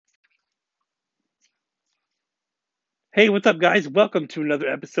Hey, what's up, guys? Welcome to another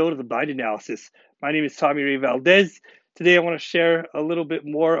episode of the Blind Analysis. My name is Tommy Ray Valdez. Today, I want to share a little bit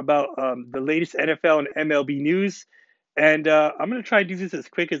more about the latest NFL and MLB news. And I'm going to try to do this as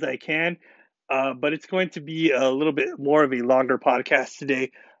quick as I can, but it's going to be a little bit more of a longer podcast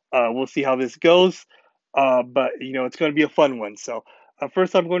today. We'll see how this goes, but it's going to be a fun one. So,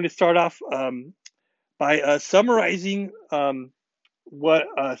 first, I'm going to start off by summarizing what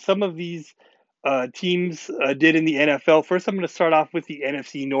some of these teams did in the NFL. First, I'm going to start off with the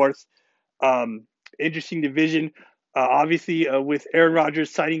NFC North. Um, Interesting division. Obviously, with Aaron Rodgers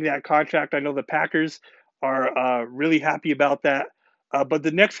signing that contract, I know the Packers are really happy about that. But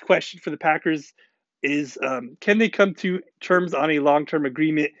the next question for the Packers is can they come to terms on a long term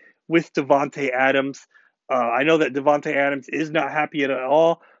agreement with Devontae Adams? I know that Devontae Adams is not happy at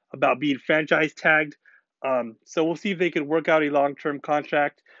all about being franchise tagged. So we'll see if they can work out a long term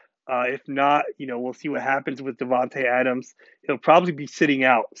contract. If not, we'll see what happens with Devontae Adams. He'll probably be sitting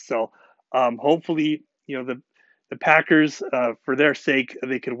out. So hopefully, the Packers, for their sake,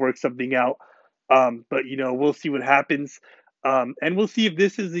 they could work something out. But we'll see what happens, and we'll see if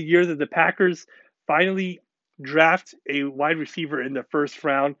this is the year that the Packers finally draft a wide receiver in the first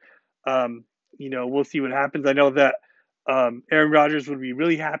round. We'll see what happens. I know that Aaron Rodgers would be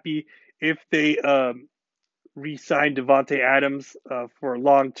really happy if they re-sign Devontae Adams for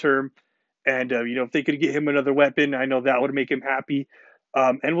long term, and if they could get him another weapon, I know that would make him happy.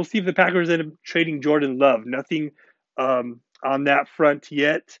 And we'll see if the Packers end up trading Jordan Love. Nothing on that front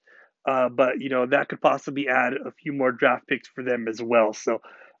yet, but that could possibly add a few more draft picks for them as well. So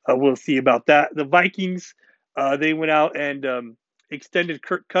we'll see about that. The Vikings, they went out and extended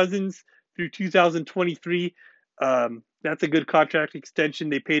Kirk Cousins through 2023. That's a good contract extension.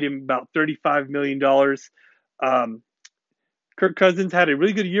 They paid him about $35 million. Um, Kirk Cousins had a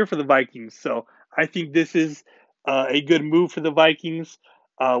really good year for the Vikings, so I think this is a good move for the Vikings.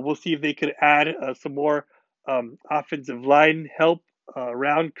 We'll see if they could add some more offensive line help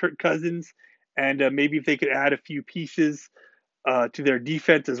around Kirk Cousins, and maybe if they could add a few pieces to their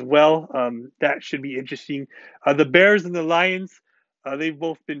defense as well. That should be interesting. The Bears and the Lions, they've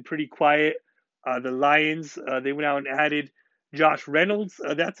both been pretty quiet. The Lions, they went out and added Josh Reynolds.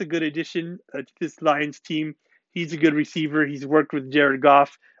 That's a good addition to this Lions team. He's a good receiver. He's worked with Jared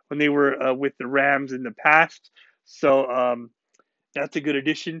Goff when they were with the Rams in the past. So that's a good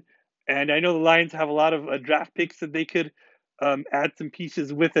addition. And I know the Lions have a lot of draft picks that they could add some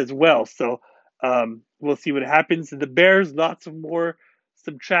pieces with as well. So we'll see what happens. The Bears, lots of more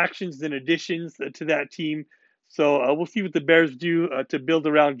subtractions and additions to that team. So we'll see what the Bears do to build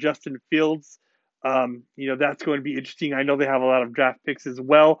around Justin Fields. That's going to be interesting. I know they have a lot of draft picks as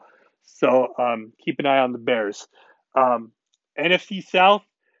well. So keep an eye on the Bears. Um, NFC South,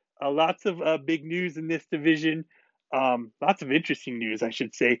 lots of big news in this division. Lots of interesting news, I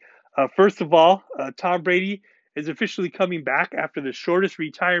should say. First of all, Tom Brady is officially coming back after the shortest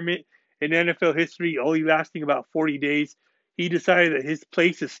retirement in NFL history, only lasting about 40 days. He decided that his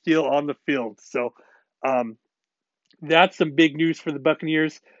place is still on the field. So um, that's some big news for the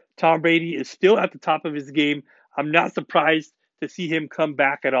Buccaneers. Tom Brady is still at the top of his game. I'm not surprised to see him come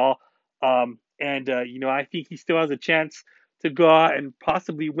back at all. And I think he still has a chance to go out and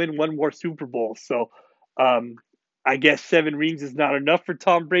possibly win one more Super Bowl. So um, I guess 7 rings is not enough for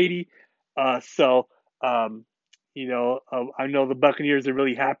Tom Brady. So, I know the Buccaneers are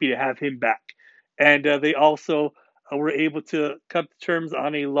really happy to have him back. And they also were able to come to terms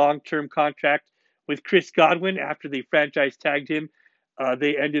on a long term contract with Chris Godwin after they franchise tagged him.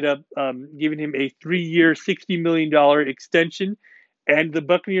 They ended up giving him a 3 year, $60 million extension. And the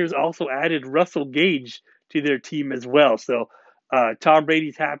Buccaneers also added Russell Gage to their team as well. So Tom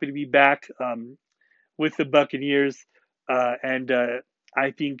Brady's happy to be back with the Buccaneers. And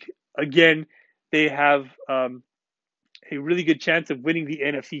I think, again, they have a really good chance of winning the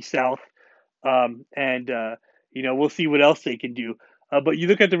NFC South. And we'll see what else they can do. But you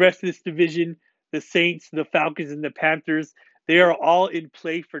look at the rest of this division, the Saints, the Falcons, and the Panthers, they are all in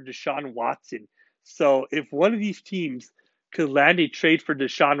play for Deshaun Watson. So if one of these teams could land a trade for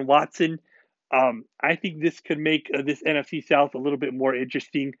Deshaun Watson, I think this could make this NFC South a little bit more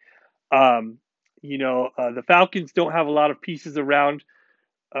interesting. The Falcons don't have a lot of pieces around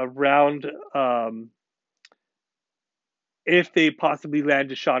if they possibly land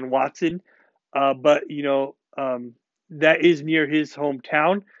Deshaun Watson. But that is near his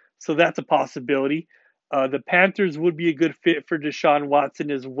hometown, so that's a possibility. The Panthers would be a good fit for Deshaun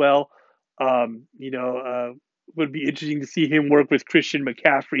Watson as well. Would be interesting to see him work with Christian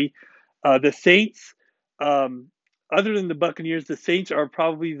McCaffrey. The Saints, um, other than the Buccaneers, the Saints are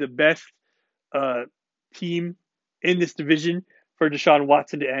probably the best uh, team in this division for Deshaun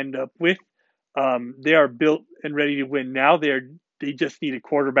Watson to end up with. They are built and ready to win now. They just need a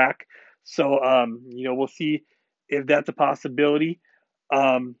quarterback. So we'll see if that's a possibility.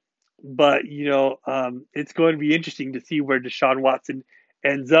 Um, but it's going to be interesting to see where Deshaun Watson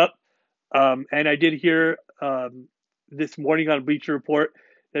ends up. And I did hear this morning on Bleacher Report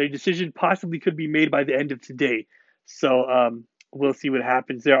that a decision possibly could be made by the end of today. So we'll see what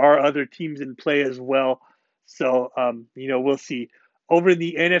happens. There are other teams in play as well. So we'll see. Over in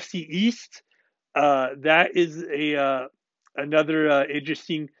the NFC East, that is a another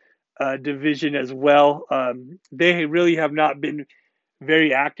interesting division as well. They really have not been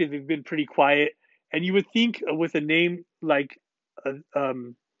very active. They've been pretty quiet. And you would think with a name like uh,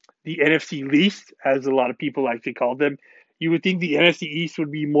 um, the NFC least, as a lot of people like to call them, you would think the NFC East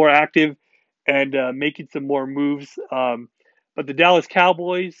would be more active and making some more moves. But the Dallas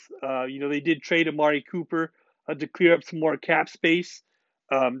Cowboys, they did trade Amari Cooper to clear up some more cap space.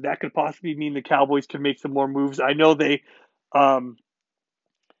 That could possibly mean the Cowboys can make some more moves. I know they um,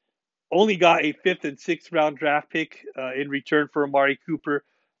 only got a fifth and sixth round draft pick in return for Amari Cooper.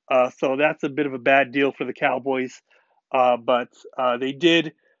 So that's a bit of a bad deal for the Cowboys. But they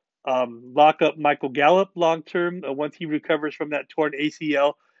did lock up Michael Gallup long term once he recovers from that torn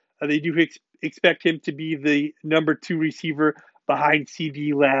ACL. They do expect him to be the number two receiver behind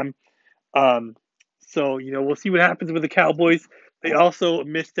CD Lamb. Um, so we'll see what happens with the Cowboys. They also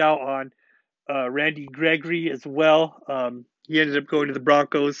missed out on Randy Gregory as well. He ended up going to the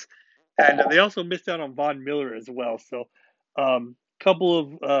Broncos, and they also missed out on Von Miller as well. So,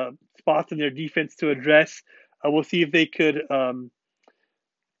 couple of spots in their defense to address. We'll see if they could come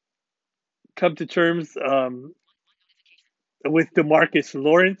to terms with Demarcus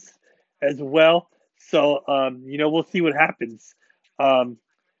Lawrence as well. So, we'll see what happens. Um,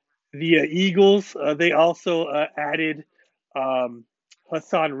 The Eagles, they also added um,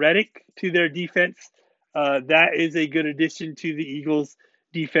 Hassan Reddick to their defense. That is a good addition to the Eagles'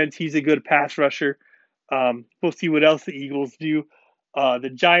 defense. He's a good pass rusher. We'll see what else the Eagles do.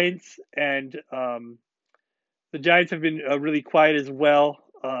 The Giants and the Giants have been really quiet as well.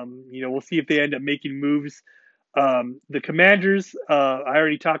 We'll see if they end up making moves. The Commanders, I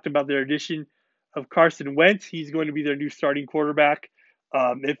already talked about their addition of Carson Wentz. He's going to be their new starting quarterback.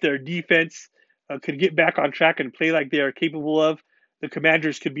 If their defense could get back on track and play like they are capable of, the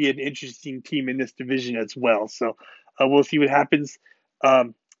Commanders could be an interesting team in this division as well. So we'll see what happens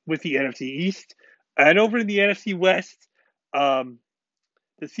with the NFC East. And over in the NFC West, um,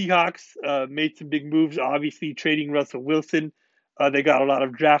 the Seahawks made some big moves, obviously trading Russell Wilson. They got a lot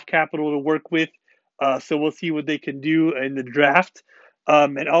of draft capital to work with. So we'll see what they can do in the draft.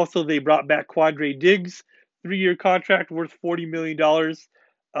 And also, they brought back Quandre Diggs, 3-year contract worth $40 million.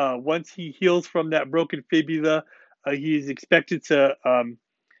 Once he heals from that broken fibula, he is expected to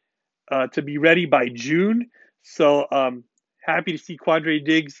be ready by June. So happy to see Quandre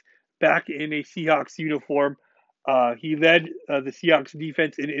Diggs back in a Seahawks uniform. He led the Seahawks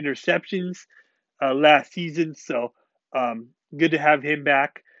defense in interceptions last season, so good to have him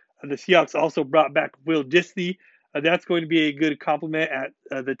back. The Seahawks also brought back Will Disley. That's going to be a good complement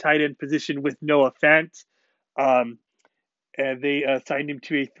at the tight end position with Noah Fant. Um, and they signed him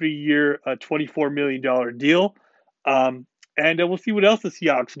to a 3-year, $24 million deal. And we'll see what else the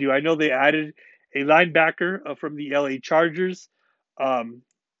Seahawks do. I know they added a linebacker from the LA Chargers, um,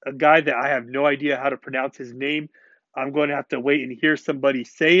 a guy that I have no idea how to pronounce his name. I'm going to have to wait and hear somebody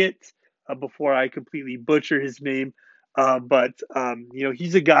say it before I completely butcher his name. But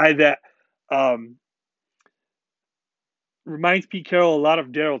he's a guy that um, reminds Pete Carroll a lot of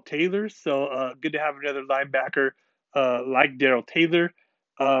Daryl Taylor. So good to have another linebacker like Daryl Taylor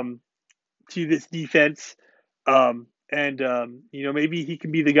um, to this defense. And maybe he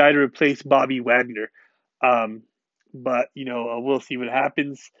can be the guy to replace Bobby Wagner. Um, but we'll see what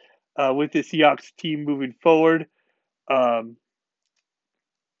happens with the Seahawks team moving forward. Um,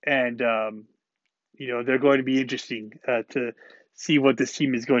 and they're going to be interesting to see what this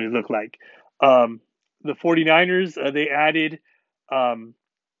team is going to look like. Um, the 49ers, they added um,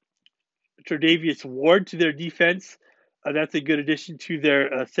 Tre'Davious Ward to their defense. That's a good addition to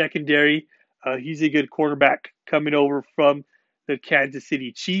their secondary. He's a good quarterback coming over from the Kansas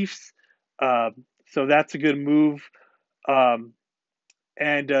City Chiefs. So that's a good move. Um,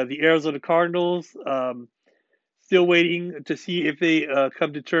 and the Arizona Cardinals, still waiting to see if they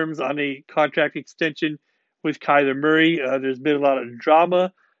come to terms on a contract extension with Kyler Murray. There's been a lot of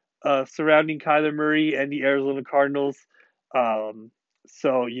drama surrounding Kyler Murray and the Arizona Cardinals.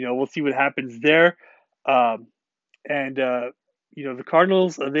 So we'll see what happens there. Um, and the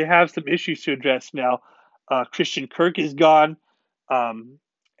Cardinals, they have some issues to address now. Christian Kirk is gone, um,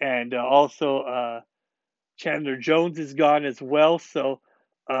 and also Chandler Jones is gone as well. So,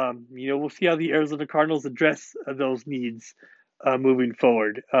 we'll see how the Arizona Cardinals address those needs moving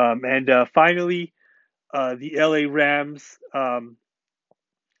forward. And finally, the LA Rams.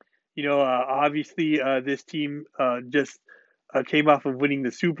 Obviously, this team just came off of winning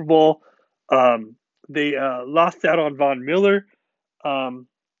the Super Bowl. Um, they lost out on Von Miller. Um,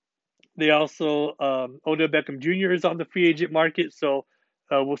 they also Odell Beckham Jr. is on the free agent market, so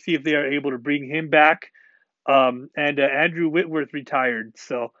we'll see if they are able to bring him back. And Andrew Whitworth retired,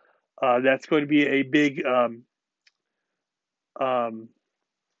 so that's going to be a big um,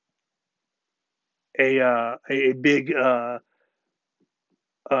 a big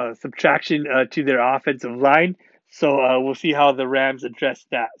subtraction to their offensive line. So we'll see how the Rams address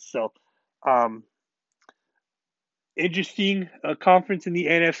that. So um, interesting conference in the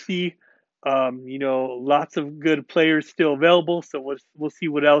NFC. Lots of good players still available. So we'll see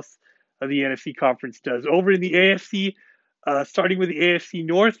what else the NFC conference does. Over in the AFC, starting with the AFC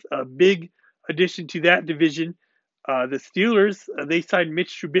North, a big addition to that division. The Steelers, they signed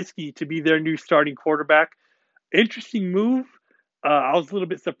Mitch Trubisky to be their new starting quarterback. Interesting move. I was a little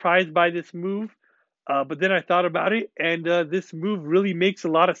bit surprised by this move, but then I thought about it, and this move really makes a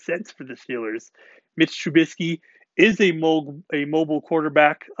lot of sense for the Steelers. Mitch Trubisky is a mobile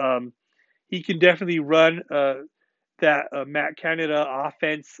quarterback. He can definitely run that Matt Canada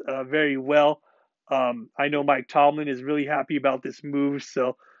offense very well. I know Mike Tomlin is really happy about this move,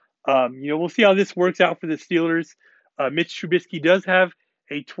 so we'll see how this works out for the Steelers. Mitch Trubisky does have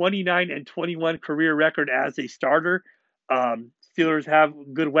a 29-21 career record as a starter. Steelers have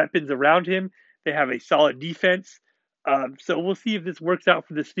good weapons around him. They have a solid defense. So we'll see if this works out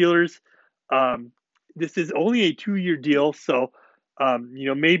for the Steelers. This is only a 2-year deal, so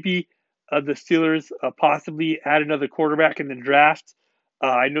maybe the Steelers possibly add another quarterback in the draft.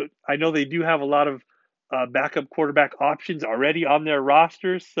 I know they do have a lot of backup quarterback options already on their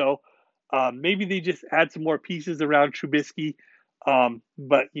rosters, so maybe they just add some more pieces around Trubisky.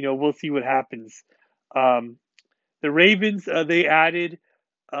 But we'll see what happens. Um, the Ravens, they added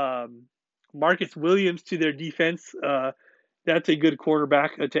um, Marcus Williams to their defense. That's a good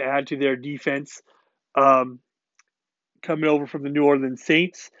quarterback to add to their defense. Um, Coming over from the New Orleans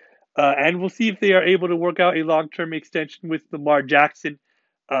Saints. And we'll see if they are able to work out a long term extension with Lamar Jackson.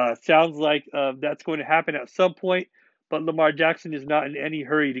 Sounds like that's going to happen at some point, but Lamar Jackson is not in any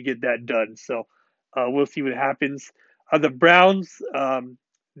hurry to get that done. So we'll see what happens. The Browns,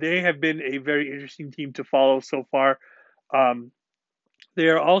 they have been a very interesting team to follow so far. Um, they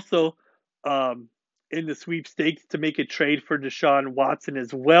are also um, in the sweepstakes to make a trade for Deshaun Watson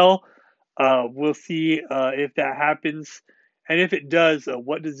as well. We'll see if that happens. And if it does,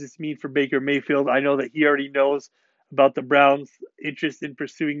 what does this mean for Baker Mayfield? I know that he already knows about the Browns' interest in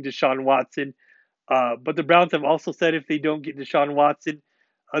pursuing Deshaun Watson. But the Browns have also said if they don't get Deshaun Watson,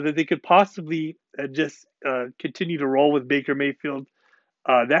 that they could possibly just continue to roll with Baker Mayfield.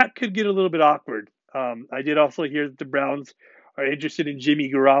 That could get a little bit awkward. I did also hear that the Browns are interested in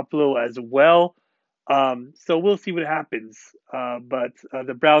Jimmy Garoppolo as well. So we'll see what happens. But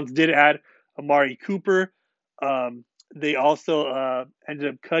the Browns did add Amari Cooper. They also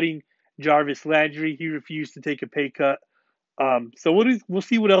ended up cutting Jarvis Landry. He refused to take a pay cut. So we'll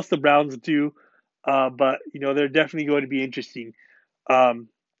see what else the Browns do. But they're definitely going to be interesting. Um,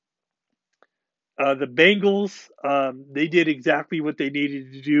 the Bengals, they did exactly what they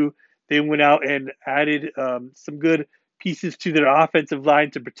needed to do. They went out and added some good pieces to their offensive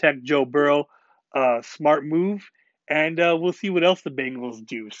line to protect Joe Burrow. Smart move, and we'll see what else the Bengals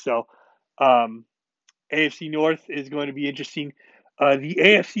do. So, um, AFC North is going to be interesting. The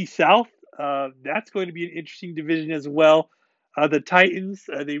AFC South, that's going to be an interesting division as well. The Titans,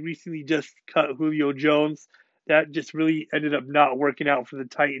 they recently just cut Julio Jones. That just really ended up not working out for the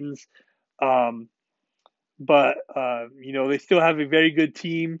Titans. Um, but they still have a very good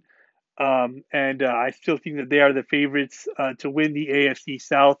team, and I still think that they are the favorites to win the AFC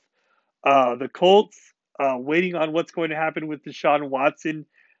South. The Colts, waiting on what's going to happen with Deshaun Watson,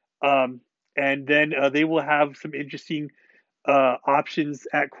 um, and then they will have some interesting options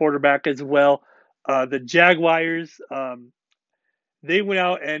at quarterback as well. The Jaguars, they went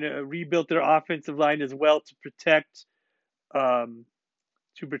out and rebuilt their offensive line as well um,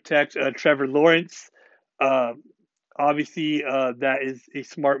 to protect Trevor Lawrence. Uh, Obviously, that is a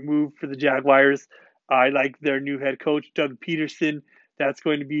smart move for the Jaguars. I like their new head coach, Doug Peterson. That's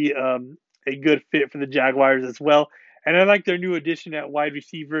going to be a good fit for the Jaguars as well. And I like their new addition at wide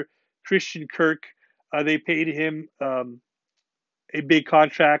receiver, Christian Kirk. They paid him a big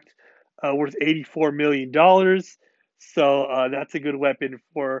contract worth $84 million. So that's a good weapon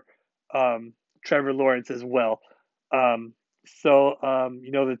for um, Trevor Lawrence as well. Um,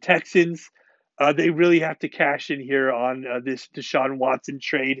 the Texans, they really have to cash in here on this Deshaun Watson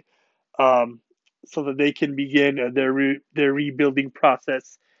trade, um, so that they can begin their rebuilding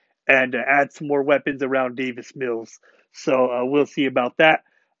process and add some more weapons around Davis Mills. So we'll see about that.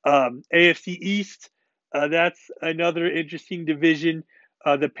 AFC East, that's another interesting division.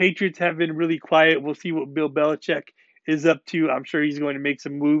 The Patriots have been really quiet. We'll see what Bill Belichick is up to. I'm sure he's going to make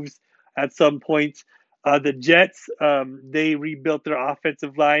some moves at some point. The Jets, they rebuilt their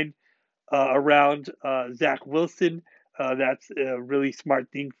offensive line around Zach Wilson. That's a really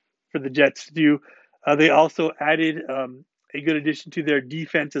smart thing for the Jets to do. They also added a good addition to their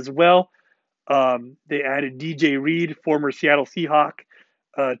defense as well. They added DJ Reed, former Seattle Seahawk,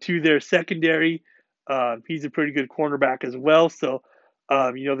 to their secondary. He's a pretty good cornerback as well. So,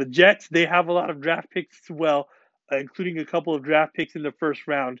 the Jets, they have a lot of draft picks as well, including a couple of draft picks in the first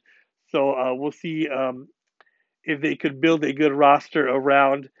round. So we'll see if they could build a good roster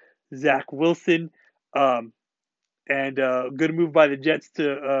around Zach Wilson. Um, and good move by the Jets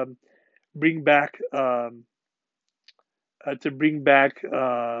bring back to bring back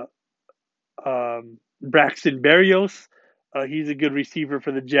Braxton Berrios. He's a good receiver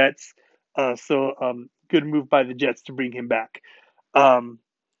for the Jets. Good move by the Jets to bring him back. Um,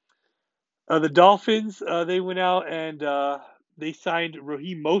 the Dolphins, they went out and they signed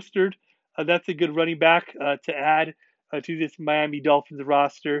Raheem Mostert. That's a good running back to add to this Miami Dolphins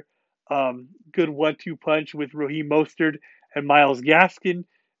roster. Good 1-2 punch with Raheem Mostert and Myles Gaskin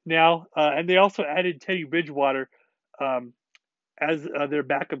now. And they also added Teddy Bridgewater um, as their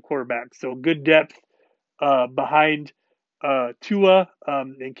backup quarterback. So good depth behind Tua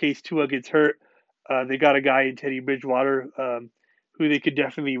in case Tua gets hurt. They got a guy in Teddy Bridgewater who they could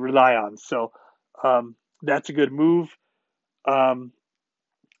definitely rely on. So that's a good move. Um,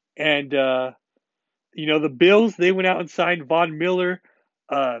 and the Bills, they went out and signed Von Miller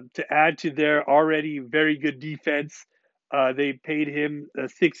to add to their already very good defense. They paid him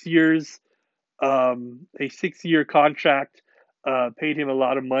 6 years, a 6-year contract, paid him a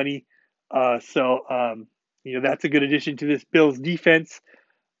lot of money. That's a good addition to this Bills defense.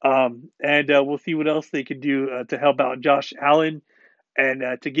 And we'll see what else they can do to help out Josh Allen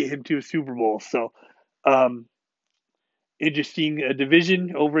and to get him to a Super Bowl. So, um, interesting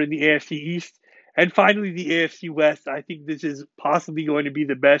division over in the AFC East. And finally, the AFC West. I think this is possibly going to be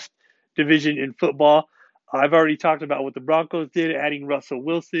the best division in football. I've already talked about what the Broncos did, adding Russell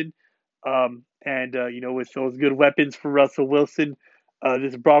Wilson. With those good weapons for Russell Wilson,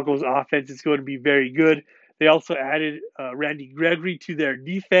 this Broncos offense is going to be very good. They also added Randy Gregory to their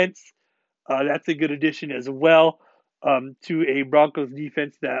defense. That's a good addition as well to a Broncos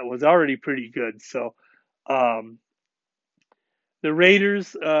defense that was already pretty good. So, um, the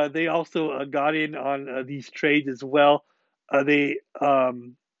Raiders, they also got in on these trades as well. They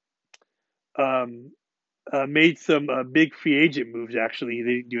um, made some big free agent moves. Actually,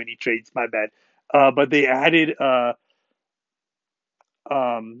 they didn't do any trades. My bad. But they added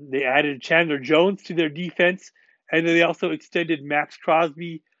Chandler Jones to their defense, and then they also extended Max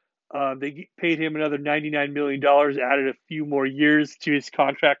Crosby. They paid him another $99 million, added a few more years to his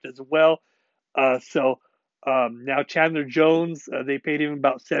contract as well. Now Chandler Jones, they paid him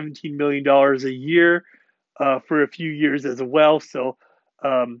about $17 million a year for a few years as well. So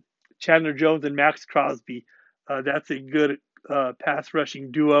Chandler Jones and Max Crosby, that's a good pass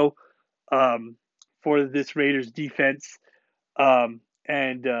rushing duo um, for this Raiders defense.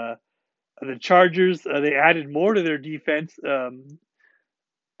 And The Chargers, they added more to their defense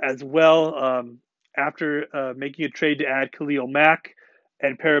as well after making a trade to add Khalil Mack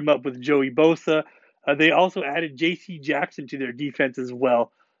and pair him up with Joey Bosa. They also added J.C. Jackson to their defense as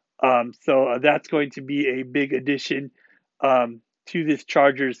well. That's going to be a big addition to this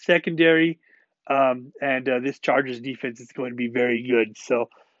Chargers secondary. This Chargers defense is going to be very good. So,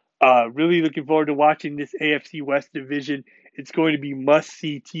 really looking forward to watching this AFC West division. It's going to be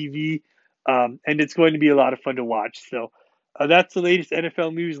must-see TV, and it's going to be a lot of fun to watch. So, that's the latest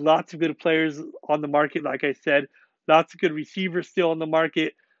NFL news. Lots of good players on the market, like I said. Lots of good receivers still on the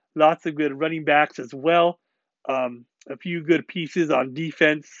market. Lots of good running backs as well. A few good pieces on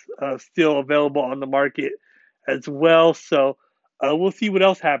defense still available on the market as well. So we'll see what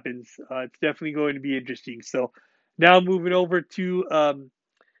else happens. It's definitely going to be interesting. So now moving over to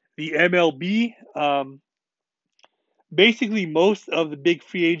the MLB. Basically, most of the big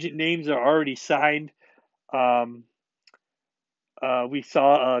free agent names are already signed. Um, we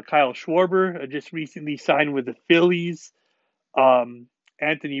saw Kyle Schwarber just recently signed with the Phillies. Um,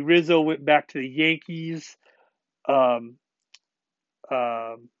 Anthony Rizzo went back to the Yankees. Um,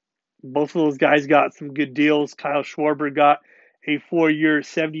 um, Both of those guys got some good deals. Kyle Schwarber got a 4-year,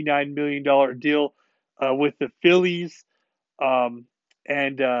 $79 million deal with the Phillies. Um,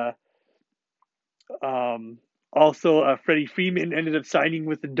 and um, Also, Freddie Freeman ended up signing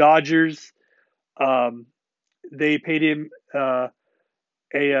with the Dodgers. Um, they paid him a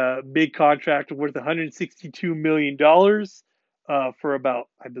big contract worth $162 million for about,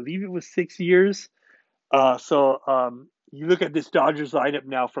 I believe it was 6 years. You look at this Dodgers lineup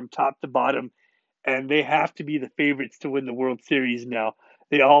now from top to bottom, and they have to be the favorites to win the World Series now.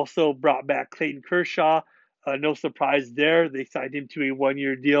 They also brought back Clayton Kershaw. No surprise there. They signed him to a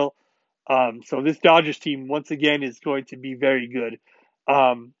 1-year deal. So this Dodgers team, once again, is going to be very good.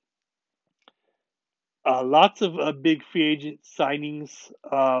 Um, Lots of big free agent signings,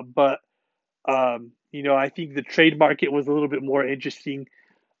 but I think the trade market was a little bit more interesting.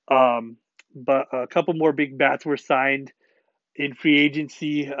 Um, but a couple more big bats were signed in free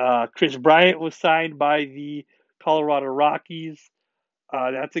agency. Chris Bryant was signed by the Colorado Rockies.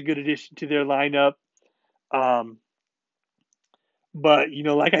 That's a good addition to their lineup. Um, but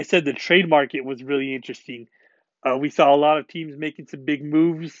like I said, the trade market was really interesting. We saw a lot of teams making some big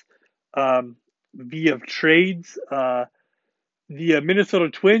moves um, via trades. The Minnesota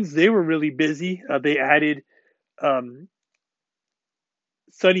Twins, they were really busy. They added um,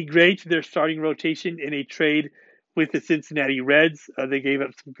 Sonny Gray to their starting rotation in a trade with the Cincinnati Reds. They gave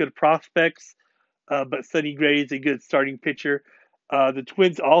up some good prospects, but Sonny Gray is a good starting pitcher. The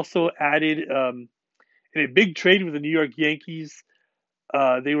Twins also added in a big trade with the New York Yankees.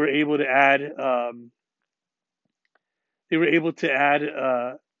 They were able to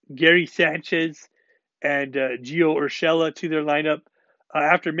add Gary Sanchez and Gio Urshela to their lineup.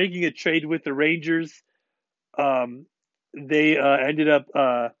 After making a trade with the Rangers, they ended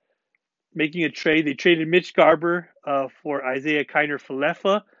up making a trade. They traded Mitch Garber for Isaiah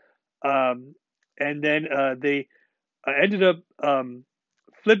Kiner-Falefa, and then they ended up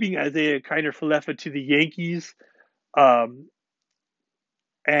flipping Isaiah Kiner-Falefa to the Yankees. Um,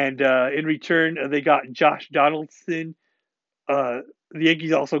 and In return, they got Josh Donaldson. The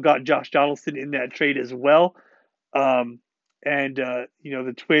Yankees also got Josh Donaldson in that trade as well. Um,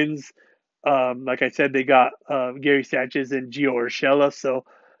 the Twins, like I said, they got Gary Sanchez and Gio Urshela. So,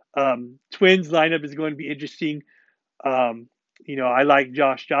 Twins lineup is going to be interesting. I like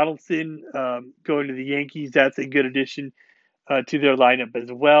Josh Donaldson going to the Yankees. That's a good addition to their lineup as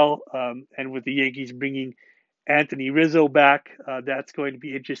well. And with the Yankees bringing Anthony Rizzo back, that's going to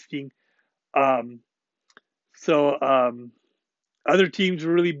be interesting. Um, so Other teams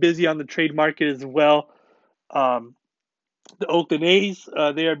were really busy on the trade market as well. Um, the Oakland A's,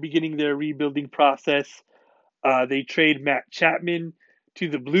 they are beginning their rebuilding process. They trade Matt Chapman to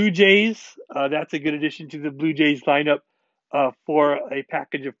the Blue Jays. That's a good addition to the Blue Jays lineup for a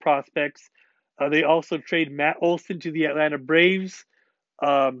package of prospects. They also trade Matt Olson to the Atlanta Braves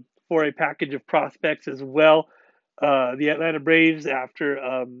for a package of prospects as well. The Atlanta Braves,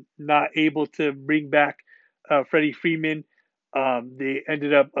 after not able to bring back Freddie Freeman, they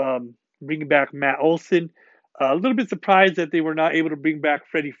ended up bringing back Matt Olson. A little bit surprised that they were not able to bring back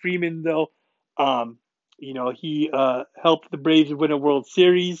Freddie Freeman, though. Um, he helped the Braves win a World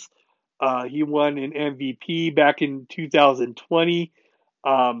Series. He won an MVP back in 2020.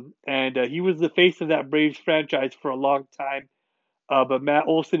 And He was the face of that Braves franchise for a long time. But Matt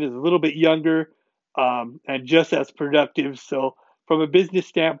Olson is a little bit younger and just as productive. So, from a business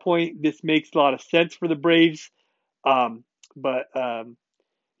standpoint, this makes a lot of sense for the Braves. Um, but I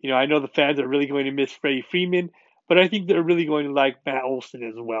know the fans are really going to miss Freddie Freeman, but I think they're really going to like Matt Olson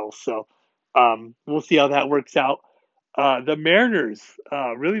as well. So, we'll see how that works out. The Mariners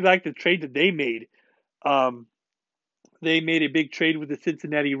really like the trade that they made. Um, they made a big trade with the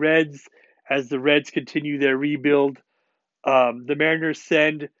Cincinnati Reds as the Reds continue their rebuild. The Mariners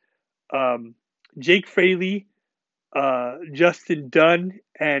send um, Jake Fraley, Justin Dunn,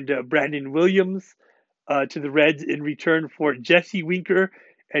 and Brandon Williams to the Reds in return for Jesse Winker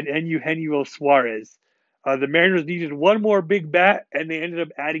and Eugenio Suarez. The Mariners needed one more big bat, and they ended up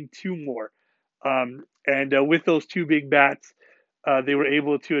adding two more. With those two big bats, they were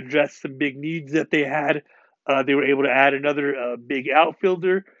able to address some big needs that they had. They were able to add another big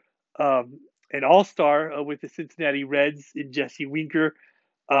outfielder, um, an all-star with the Cincinnati Reds in Jesse Winker.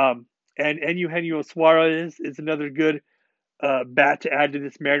 And Eugenio Suarez is another good bat to add to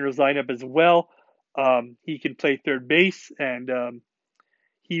this Mariners lineup as well. He can play third base, and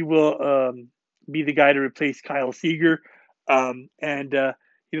he will be the guy to replace Kyle Seager.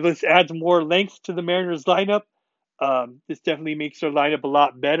 This adds more length to the Mariners lineup. This definitely makes their lineup a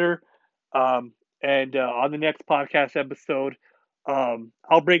lot better. And on the next podcast episode,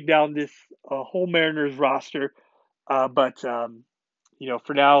 I'll break down this whole Mariners roster. But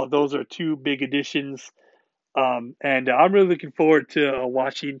for now, those are two big additions. And I'm really looking forward to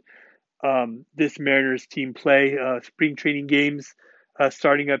watching this Mariners team play spring training games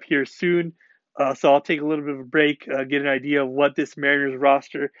starting up here soon. So I'll take a little bit of a break, get an idea of what this Mariners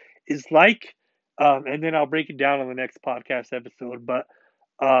roster is like, and then I'll break it down on the next podcast episode. But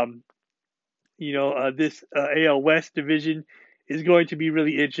um, this AL West division is going to be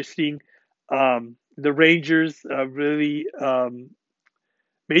really interesting. The Rangers really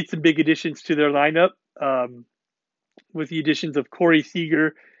made some big additions to their lineup. With the additions of Corey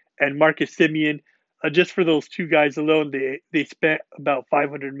Seager and Marcus Simeon. Just for those two guys alone, they spent about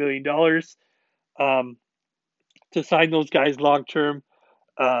 $500 million um, to sign those guys long term.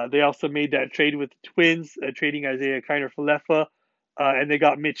 They also made that trade with the Twins, trading Isaiah Kiner-Falefa, and they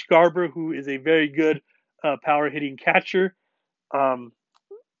got Mitch Garber, who is a very good power hitting catcher. Um,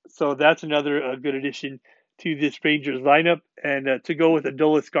 so that's another good addition to this Rangers lineup. And to go with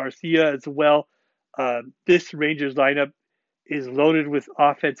Adolis Garcia as well, this Rangers lineup is loaded with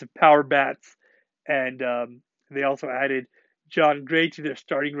offensive power bats. And they also added John Gray to their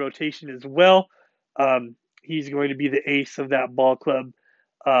starting rotation as well. He's going to be the ace of that ball club.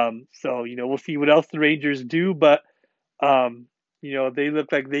 So we'll see what else the Rangers do. But, they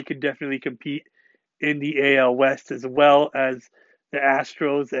look like they could definitely compete in the AL West as well as the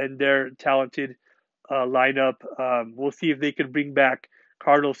Astros and their talented lineup. We'll see if they can bring back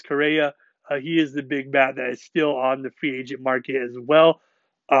Carlos Correa. He is the big bat that is still on the free agent market as well.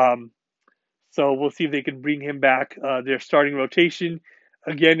 Um, so we'll see if they can bring him back. Their starting rotation,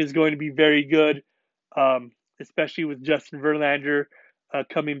 again, is going to be very good, especially with Justin Verlander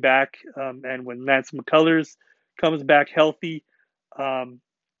coming back and when Lance McCullers comes back healthy. Um,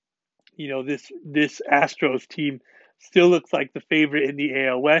 this Astros team still looks like the favorite in the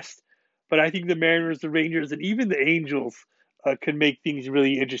AL West, but I think the Mariners, the Rangers, and even the Angels can make things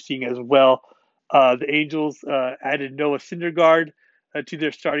really interesting as well. The Angels added Noah Syndergaard to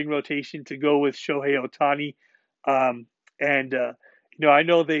their starting rotation to go with Shohei Ohtani, and I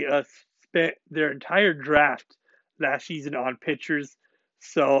know they spent their entire draft last season on pitchers,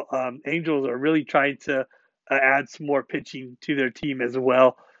 so Angels are really trying to add some more pitching to their team as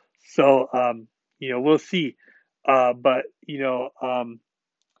well. So we'll see. But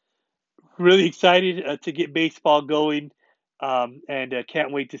really excited to get baseball going, and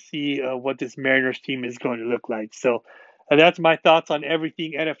can't wait to see what this Mariners team is going to look like. So that's my thoughts on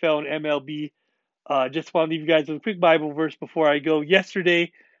everything NFL and MLB. Just want to leave you guys with a quick Bible verse before I go.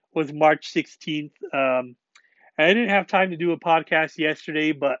 Yesterday was March 16th. And I didn't have time to do a podcast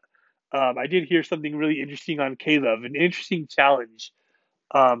yesterday, but I did hear something really interesting on Caleb, an interesting challenge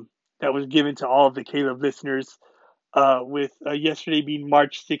um, that was given to all of the Caleb listeners with yesterday being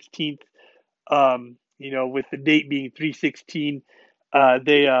March 16th, with the date being 316,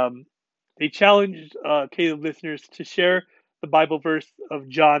 they challenged Caleb listeners to share the Bible verse of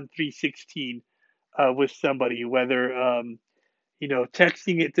John 3:16 with somebody, whether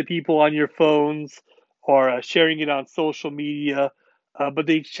texting it to people on your phones or sharing it on social media. But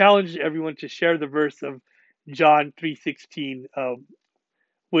they challenged everyone to share the verse of John 3:16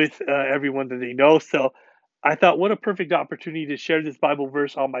 with everyone that they know. So I thought, what a perfect opportunity to share this Bible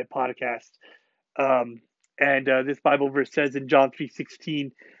verse on my podcast. Um, and this Bible verse says in John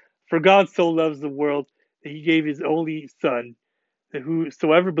 3:16, "For God so loves the world that He gave His only Son, that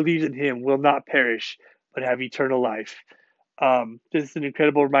whosoever believes in Him will not perish but have eternal life." This is an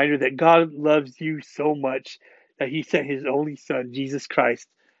incredible reminder that God loves you so much that He sent His only Son, Jesus Christ,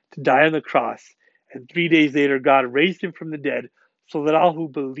 to die on the cross. And 3 days later, God raised Him from the dead so that all who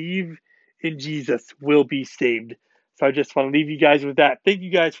believe in Jesus will be saved. So I just want to leave you guys with that. Thank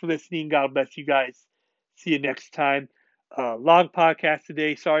you guys for listening. God bless you guys. See you next time. Long podcast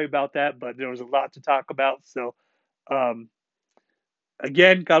today. Sorry about that, but there was a lot to talk about. So, um,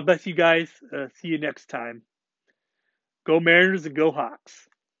 again, God bless you guys. See you next time. Go Mariners and go Hawks.